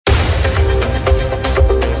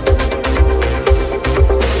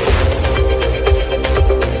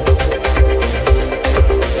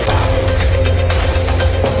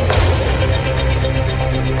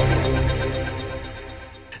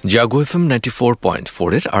জাগো FM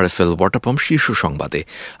 94.4 এর RFL ওয়াটারপাম্প শীর্ষ সংবাদে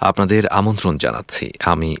আপনাদের আমন্ত্রণ জানাচ্ছি।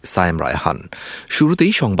 আমি সায়েম রায়হান।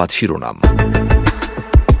 শুরুতেই সংবাদ শিরোনাম।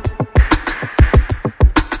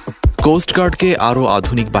 কোস্টগার্ডকে আরও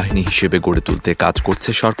আধুনিক বাহিনী হিসেবে গড়ে তুলতে কাজ করছে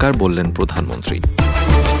সরকার, বললেন প্রধানমন্ত্রী।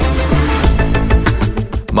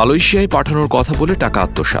 মালয়েশিয়ায় পাঠানোর কথা বলে টাকা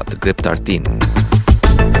আত্মসাৎ, গ্রেপ্তার ৩।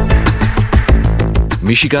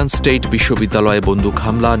 মিশিগান স্টেট বিশ্ববিদ্যালয়ে বন্দুক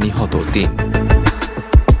হামলা, নিহত ৩।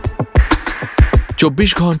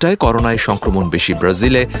 ২৪ ঘণ্টায় করোনায় সংক্রমণ বেশি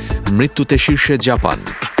ব্রাজিলে, মৃত্যুতে শীর্ষে জাপান।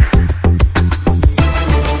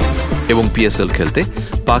 এবং পিএসএল খেলতে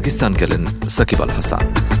পাকিস্তান গেলেন সাকিব আল হাসান।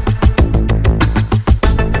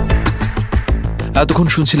 এতক্ষণ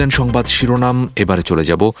শুনছিলেন সংবাদ শিরোনাম, এবারে চলে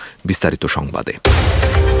যাব বিস্তারিত সংবাদে।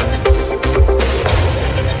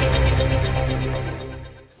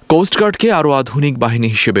 কোস্টগার্ডকে আরও আধুনিক বাহিনী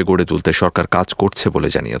হিসেবে গড়ে তুলতে সরকার কাজ করছে বলে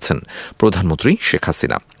জানিয়েছেন প্রধানমন্ত্রী শেখ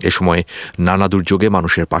হাসিনা। এ সময় নানা দুর্যোগে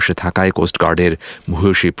মানুষের পাশে থাকায় কোস্টগার্ডের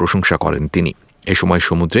ভূয়সী প্রশংসা করেন তিনি। এ সময়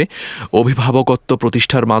সমুদ্রে অভিভাবকত্ব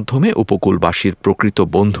প্রতিষ্ঠার মাধ্যমে উপকূলবাসীর প্রকৃত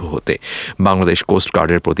বন্ধু হতে বাংলাদেশ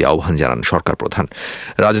কোস্টগার্ডের প্রতি আহ্বান জানান সরকার প্রধান।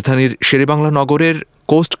 রাজধানীর শেরেবাংলা নগরের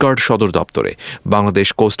কোস্টগার্ড সদর দপ্তরে বাংলাদেশ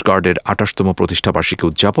কোস্টগার্ডের ২৮তম প্রতিষ্ঠাবার্ষিকী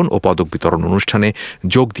উদযাপন ও পদক বিতরণ অনুষ্ঠানে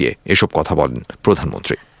যোগ দিয়ে এসব কথা বলেন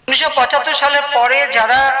প্রধানমন্ত্রী। ১৯৭৫ সালের পরে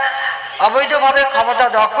যারা অবৈধভাবে ক্ষমতা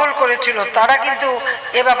দখল করেছিল তারা কিন্তু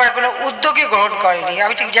এ ব্যাপারে কোনো উদ্যোগই গ্রহণ করেনি।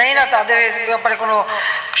 আমি ঠিক জানি না তাদের এ ব্যাপারে কোনো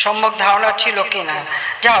সম্যক ধারণা ছিল কিনা।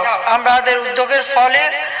 যাও, আমাদের উদ্যোগের ফলে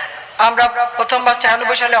আমরা প্রথমবার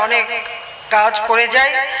 ৯৬ সালে অনেক কাজ করে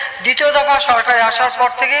যাই। দ্বিতীয় দফা সরকারে আসার পর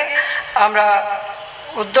থেকে আমরা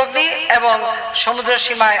উদ্যোগ নিই এবং সমুদ্র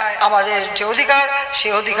সীমায় আমাদের যে অধিকার,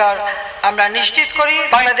 সেই অধিকার আমরা নিশ্চিত করি।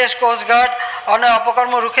 বাংলাদেশ কোস্টগার্ড অন্যায়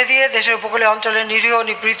অপকর্ম রুখে দিয়ে দেশের উপকূলীয় অঞ্চলের নিরীহ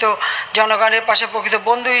নিপীড়িত জনগণের পাশে প্রকৃত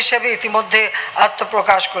বন্ধু হিসেবে ইতিমধ্যে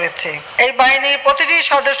আত্মপ্রকাশ করেছে। এই বাহিনীর প্রতিটি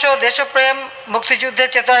সদস্য দেশপ্রেম, মুক্তিযুদ্ধের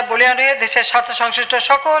চেতনায় বলিয়ান হয়ে দেশের সাথে সংশ্লিষ্ট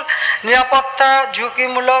সকল নিরাপত্তা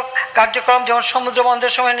ঝুঁকিমূলক কার্যক্রম, যেমন সমুদ্র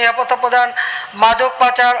বন্দরের সময় নিরাপত্তা প্রদান, মাদক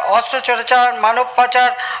পাচার, অস্ত্র চোরাচার, মানব পাচার,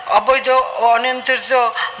 অবৈধ ও অনিয়ন্ত্রিত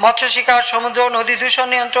মৎস্য শিকার, সমুদ্র নদী দূষণ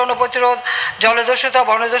নিয়ন্ত্রণ ও প্রতিরোধ, জলদস্যুতা,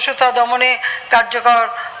 বনদস্যুতা দমনে কার্যকর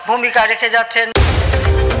ভূমিকা রেখে যাচ্ছেন।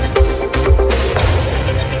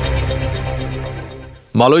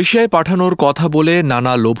 মালয়েশিয়ায় পাঠানোর কথা বলে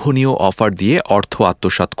নানা লোভনীয় অফার দিয়ে অর্থ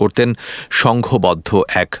আত্মসাৎ করতেন সংঘবদ্ধ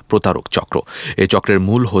এক প্রতারক চক্র। এ চক্রের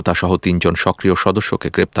মূল হোতাসহ ৩ জন সক্রিয় সদস্যকে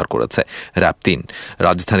গ্রেপ্তার করেছে র‍্যাব ৩।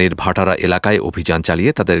 রাজধানীর ভাটারা এলাকায় অভিযান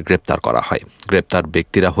চালিয়ে তাদের গ্রেপ্তার করা হয়। গ্রেপ্তার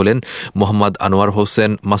ব্যক্তিরা হলেন মোহাম্মদ আনোয়ার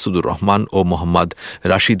হোসেন, মাসুদুর রহমান ও মোহাম্মদ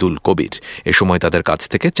রাশিদুল কবির। এ সময় তাদের কাছ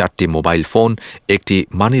থেকে ৪টি মোবাইল ফোন, একটি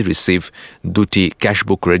মানি রিসিভ, 2টি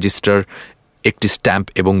ক্যাশবুক রেজিস্টার, একটি স্ট্যাম্প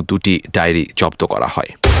এবং 2টি ডায়েরি জব্দ করা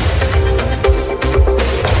হয়।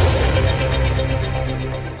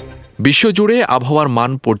 বিশ্বজুড়ে আবহাওয়ার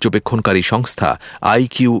মান পর্যবেক্ষণকারী সংস্থা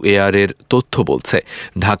IQAR এর তথ্য বলছে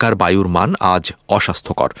ঢাকার বায়ুর মান আজ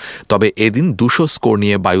অস্বাস্থ্যকর। তবে এদিন ২০০ স্কোর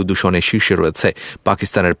নিয়ে বায়ু দূষণে শীর্ষে রয়েছে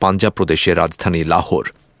পাকিস্তানের পাঞ্জাব প্রদেশের রাজধানী লাহোর।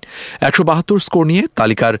 ১৭২ স্কোর নিয়ে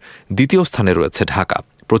তালিকার দ্বিতীয় স্থানে রয়েছে ঢাকা।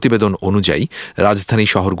 প্রতিবেদন অনুযায়ী রাজধানী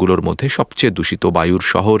শহরগুলোর মধ্যে সবচেয়ে দূষিত বায়ুর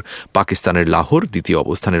শহর পাকিস্তানের লাহোর, দ্বিতীয়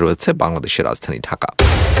অবস্থানে রয়েছে বাংলাদেশের রাজধানী ঢাকা।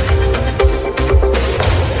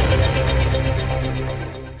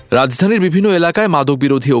 রাজধানীর বিভিন্ন এলাকায় মাদক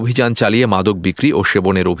বিরোধী অভিযান চালিয়ে মাদক বিক্রি ও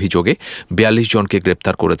সেবনের অভিযোগে ৪২ জনকে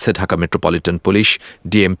গ্রেপ্তার করেছে ঢাকা মেট্রোপলিটন পুলিশ,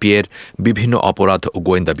 ডিএমপি এর বিভিন্ন অপরাধ ও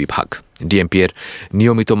গোয়েন্দা বিভাগ। ডিএমপি এর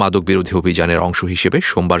নিয়মিত মাদক বিরোধী অভিযানের অংশ হিসেবে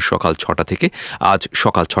সোমবার সকাল ৬টা থেকে আজ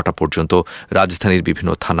সকাল ৬টা পর্যন্ত রাজধানীর বিভিন্ন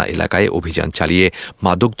থানা এলাকায় অভিযান চালিয়ে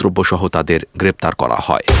মাদকদ্রব্যসহ তাদের গ্রেপ্তার করা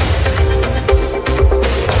হয়।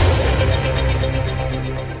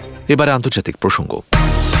 এবারে আন্তর্জাতিক প্রসঙ্গ।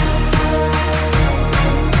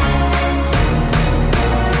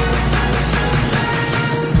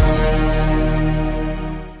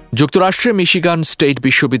 যুক্তরাষ্ট্রের মিশিগান স্টেট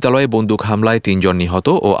বিশ্ববিদ্যালয়ে বন্দুক হামলায় ৩ জন নিহত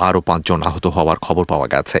ও আরও ৫ জন আহত হওয়ার খবর পাওয়া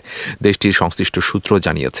গেছে। দেশটির সংশ্লিষ্ট সূত্র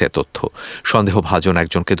জানিয়েছে তথ্য। সন্দেহভাজন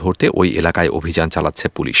একজনকে ধরতে ওই এলাকায় অভিযান চালাচ্ছে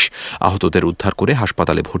পুলিশ। আহতদের উদ্ধার করে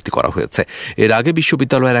হাসপাতালে ভর্তি করা হয়েছে। এর আগে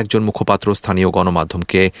বিশ্ববিদ্যালয়ের একজন মুখপাত্র স্থানীয়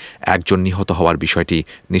গণমাধ্যমকে একজন নিহত হওয়ার বিষয়টি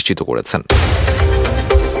নিশ্চিত করেছেন।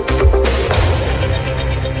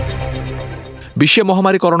 বিশ্বে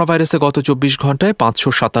মহামারী করোনা ভাইরাসে গত ২৪ ঘণ্টায়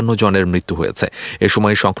 ৫৫৭ জনের মৃত্যু হয়েছে। এ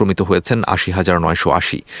সময় সংক্রমিত হয়েছেন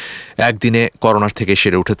 ৮০,৯৮০। একদিনে করোনার থেকে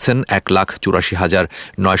সেরে উঠেছেন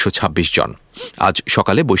 ১,৮৪,৯২৬ জন। আজ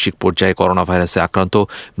সকালে বৈশ্বিক পর্যায়ে করোনা ভাইরাসে আক্রান্ত,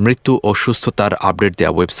 মৃত্যু ও সুস্থতার আপডেট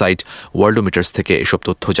দেওয়া ওয়েবসাইট ওয়ার্ল্ডোমিটার্স থেকে এসব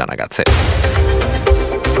তথ্য জানা গেছে।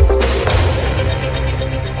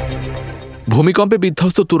 ভূমিকম্পে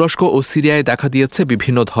বিধ্বস্ত তুরস্ক ও সিরিয়ায় দেখা দিয়েছে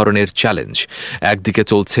বিভিন্ন ধরনের চ্যালেঞ্জ। একদিকে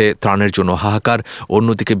চলছে ত্রাণের জন্য হাহাকার,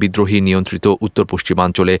 অন্যদিকে বিদ্রোহী নিয়ন্ত্রিত উত্তর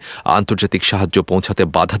পশ্চিমাঞ্চলে আন্তর্জাতিক সাহায্য পৌঁছাতে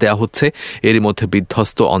বাধা দেওয়া হচ্ছে। এরই মধ্যে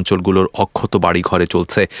বিধ্বস্ত অঞ্চলগুলোর অক্ষত বাড়িঘরে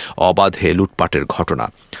চলছে অবাধে লুটপাটের ঘটনা।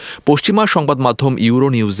 পশ্চিমা সংবাদ মাধ্যম ইউরো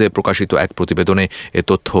নিউজে প্রকাশিত এক প্রতিবেদনে এ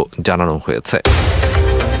তথ্য জানানো হয়েছে।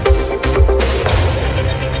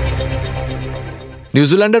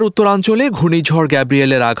 নিউজিল্যান্ডের উত্তরাঞ্চলে ঘূর্ণিঝড়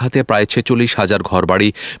গ্যাব্রিয়েলের আঘাতে প্রায় ৪৬,০০০ ঘরবাড়ি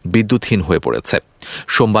বিদ্যুৎহীন হয়ে পড়েছে।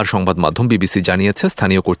 সোমবার সংবাদ মাধ্যম বিবিসি জানিয়েছে,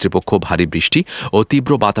 স্থানীয় কর্তৃপক্ষ ভারী বৃষ্টি ও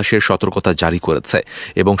তীব্র বাতাসের সতর্কতা জারি করেছে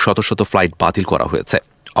এবং শত শত ফ্লাইট বাতিল করা হয়েছে।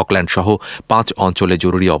 অকল্যান্ড সহ ৫ অঞ্চলে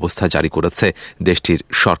জরুরি অবস্থা জারি করেছে দেশটির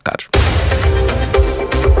সরকার।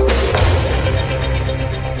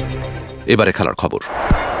 এবারে খেলার খবর।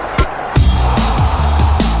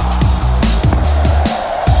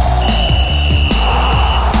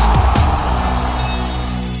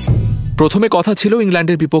 প্রথমে কথা ছিল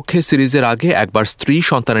ইংল্যান্ডের বিপক্ষে সিরিজের আগে একবার স্ত্রী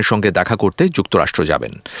সন্তানের সঙ্গে দেখা করতে যুক্তরাষ্ট্র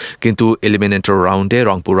যাবেন, কিন্তু এলিমিনেটর রাউন্ডে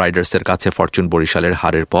রংপুর রাইডার্সের কাছে ফরচুন বরিশালের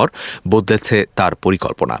হারের পর বদলেছে তার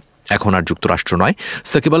পরিকল্পনা। এখন আর যুক্তরাষ্ট্র নয়,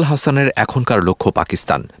 সাকিব আল হাসানের এখনকার লক্ষ্য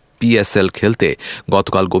পাকিস্তান। পিএসএল খেলতে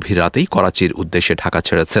গতকাল গভীর রাতেই করাচির উদ্দেশ্যে ঢাকা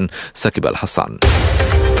ছেড়েছেন সাকিব আল হাসান।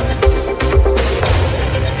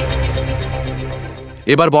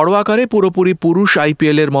 এবার বড় আকারে পুরোপুরি পুরুষ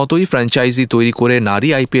আইপিএলের মতোই ফ্র্যাঞ্চাইজি তৈরি করে নারী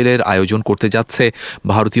আইপিএলের আয়োজন করতে যাচ্ছে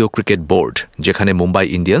ভারতীয় ক্রিকেট বোর্ড, যেখানে Mumbai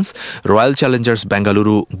Indians, royal Challengers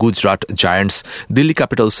Bengaluru, Gujarat giants, Delhi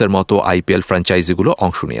ক্যাপিটালসের মতো আইপিএল ফ্র্যাঞ্চাইজিগুলো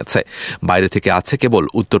অংশ নিয়েছে। বাইরে থেকে আছে কেবল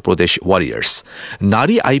উত্তরপ্রদেশ ওয়ারিয়ার্স।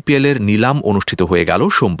 নারী আইপিএলের নিলাম অনুষ্ঠিত হয়ে গেল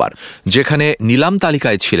সোমবার, যেখানে নিলাম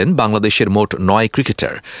তালিকায় ছিলেন বাংলাদেশের মোট 9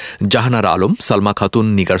 ক্রিকেটার: জাহানারা আলম, সালমা খাতুন,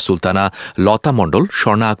 নিগার সুলতানা, লতা মণ্ডল,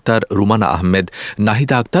 স্বর্ণা আক্তার, রুমানা আহমেদ,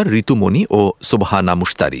 নাহিদা আক্তার, ঋতুমণি ও সুবহানা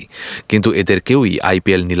মুশতারি। কিন্তু এদের কেউই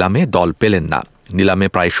আইপিএল নিলামে দল পেলেন না। নিলামে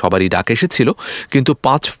প্রায় সবারই ডাক এসেছিল, কিন্তু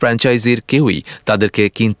 5 ফ্র্যাঞ্চাইজির কেউই তাদেরকে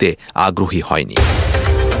কিনতে আগ্রহী হয়নি।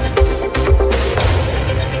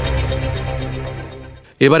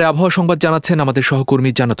 এবারে আবহাওয়া সংবাদ জানাচ্ছেন আমাদের সহকর্মী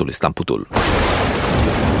জান্নাতুল ইসলাম পুতুল।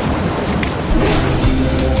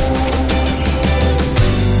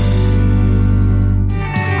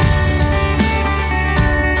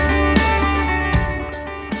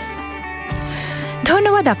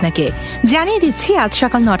 ধন্যবাদ আপনাকে। জানিয়ে দিচ্ছি আজ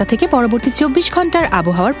সকাল 9টা থেকে পরবর্তী 24 ঘন্টার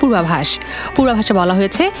আবহাওয়ার পূর্বাভাসে বলা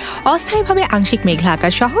হয়েছে, অস্থায়ীভাবে আংশিক মেঘলা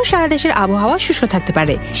আকাশ সহ সারা দেশের আবহাওয়া শুষ্ক থাকতে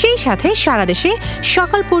পারে। সেই সাথে সারা দেশে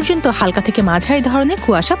সকাল পর্যন্ত হালকা থেকে মাঝারি ধরনের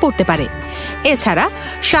কুয়াশা পড়তে পারে। এছাড়া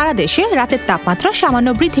সারা দেশে রাতের তাপমাত্রা সামান্য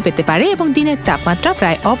বৃদ্ধি পেতে পারে এবং দিনের তাপমাত্রা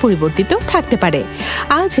প্রায় অপরিবর্তিত থাকতে পারে।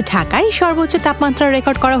 আজ ঢাকায় সর্বোচ্চ তাপমাত্রা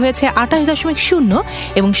রেকর্ড করা হয়েছে 28.0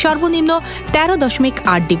 এবং সর্বনিম্ন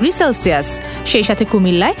 13.8 ডিগ্রি সেলসিয়াস। সেই সাথে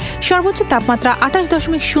কুমিল্লায় সর্বোচ্চ তাপমাত্রা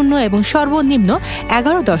 28.0 এবং সর্বনিম্ন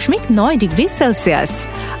 11.9 ডিগ্রি সেলসিয়াস।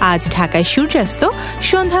 আজ ঢাকায় সূর্যাস্ত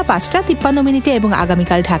সন্ধ্যা 5:53 এবং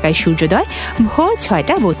আগামীকাল ঢাকায় সূর্যোদয় ভোর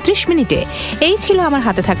 6:32। এই ছিল আমার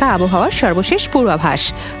হাতে থাকা আবহাওয়ার সর্বশেষ পূর্বাভাস।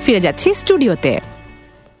 ফিরে যাচ্ছি স্টুডিওতে।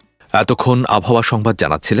 এতক্ষণ আবহাওয়া সংবাদ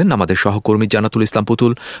জানাচ্ছিলেন আমাদের সহকর্মী জান্নাতুল ইসলাম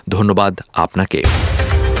পুতুল। ধন্যবাদ আপনাকে।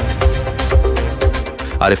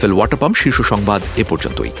 আরএফএল ওয়াটার পাম্প শীর্ষ সংবাদ এ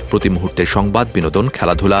পর্যন্তই। প্রতি মুহূর্তের সংবাদ, বিনোদন,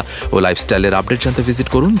 খেলাধুলা ও লাইফস্টাইলের আপডেট জানতে ভিজিট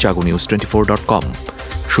করুন jagonews24.com।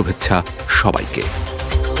 শুভেচ্ছা সবাইকে।